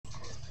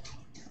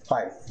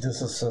Hi,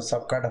 this is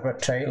some kind of a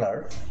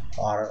trailer,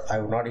 or I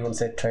would not even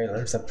say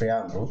trailer, it's a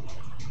preamble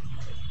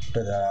to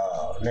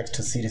the next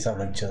series of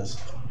lectures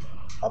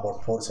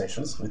about 4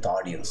 sessions with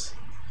audience.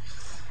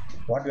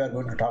 What we are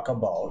going to talk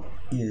about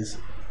is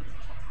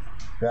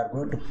we are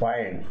going to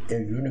find a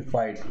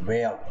unified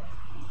way of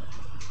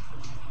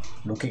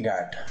looking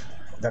at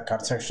the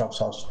construction of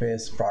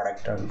subspace,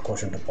 product, and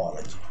quotient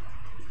topology.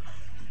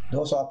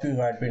 Those of you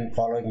who had been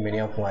watching many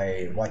of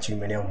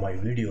my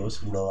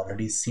videos would have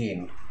already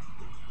seen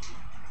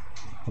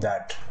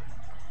that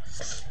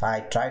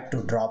I tried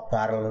to draw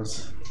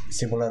parallels,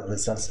 similar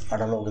results,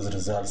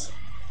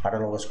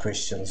 analogous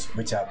questions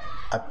which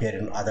appear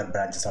in other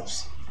branches of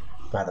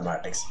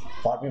mathematics.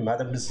 For me,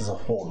 mathematics is a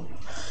whole.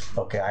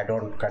 Okay, I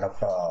don't kind of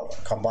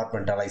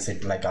compartmentalize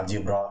it like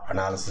algebra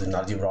analysis. In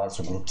algebra,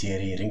 also group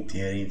theory, ring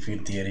theory,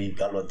 field theory,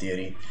 Galois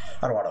theory,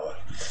 or whatever.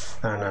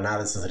 And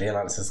analysis, real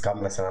analysis,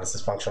 complex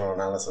analysis, functional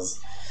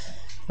analysis.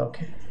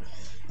 Okay,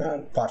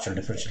 and partial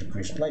differential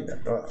equation like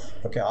that.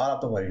 Okay, all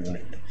of them are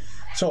unit.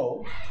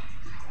 So,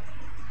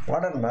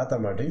 modern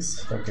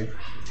mathematics, okay,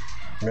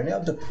 many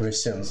of the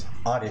questions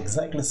are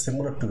exactly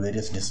similar to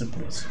various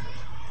disciplines.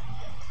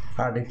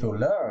 And if you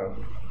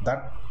learn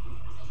that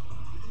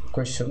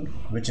question,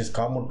 which is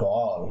common to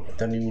all,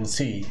 then you will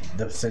see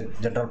the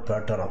general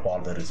pattern of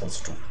all the results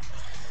too.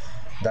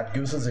 That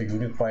gives us a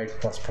unified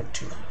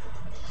perspective.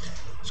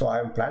 So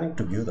I am planning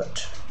to give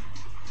that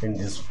in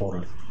these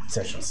 4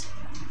 sessions.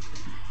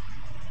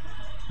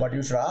 But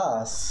you should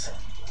ask,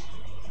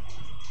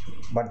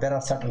 but there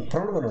are certain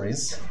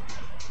preliminaries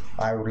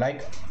I would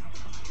like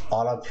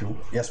all of you,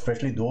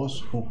 especially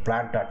those who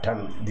plan to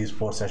attend these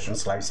 4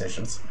 sessions, live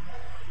sessions,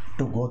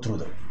 to go through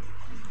them.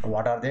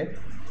 What are they?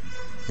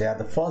 They are,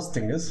 the first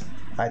thing is,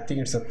 I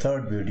think it's the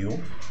 3rd video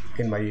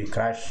in my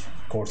crash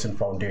course in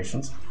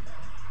foundations.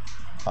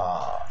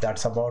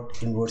 That's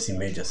about inverse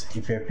images.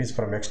 If f is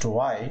from x to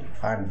y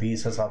and b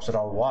is a subset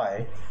of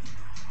y,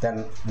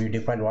 then we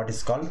define what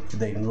is called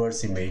the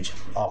inverse image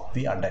of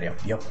b under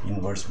f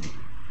inverse b.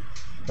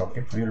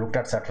 Okay, we looked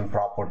at certain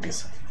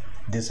properties.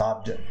 This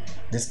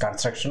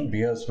construction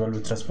behaves well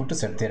with respect to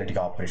set theoretic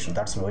operation.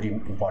 That's a very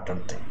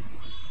important thing.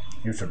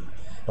 You should,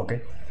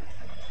 okay.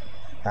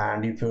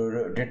 And if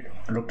you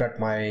looked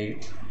at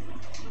my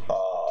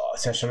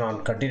session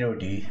on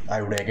continuity,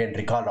 I would again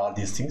recall all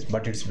these things.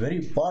 But it's very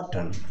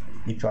important.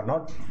 If you are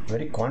not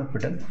very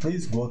confident,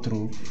 please go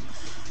through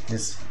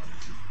this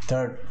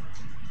 3rd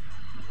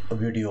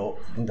video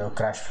in the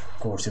crash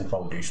course in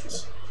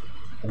foundations.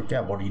 Okay,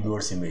 about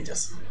inverse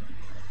images.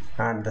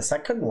 And the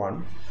second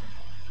one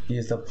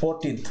is the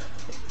 14th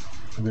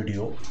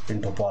video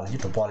in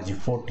topology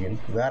 14,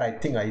 where I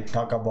think I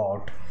talk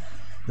about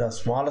the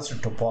smallest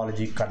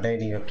topology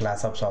containing a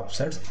class of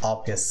subsets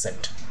of a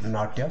set,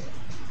 not a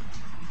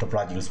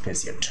topological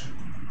space yet.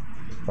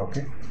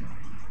 Okay,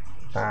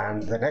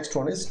 and the next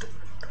one is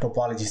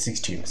topology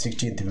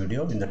 16th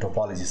video in the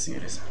topology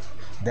series.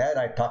 There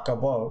I talk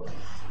about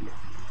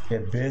a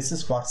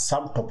basis for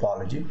some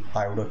topology.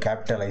 I would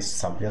capitalize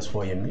some,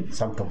 SOME,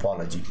 some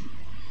topology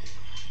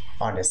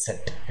on a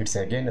set. It's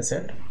again a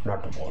set,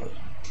 not topology.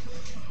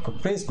 So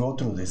please go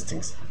through these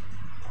things.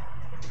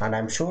 And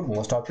I'm sure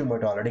most of you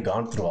might already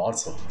gone through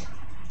also.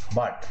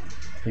 But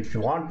if you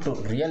want to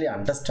really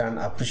understand,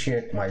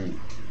 appreciate my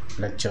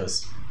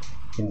lectures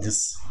in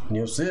this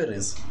new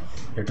series,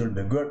 it will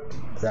be good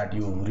that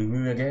you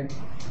review again,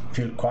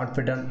 feel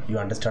confident, you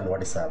understand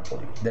what is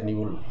happening. Then you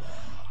will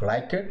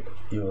like it,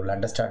 you will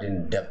understand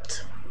in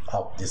depth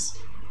of these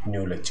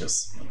new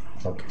lectures.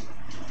 Okay.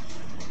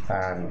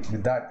 And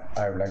with that,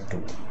 I would like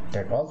to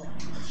take off.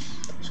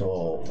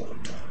 So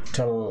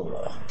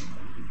till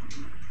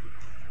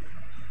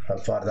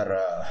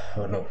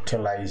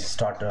till I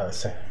start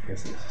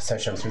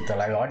sessions with the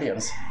live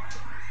audience.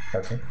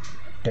 Okay,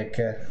 take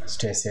care,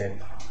 stay safe,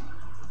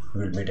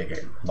 we'll meet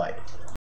again, bye.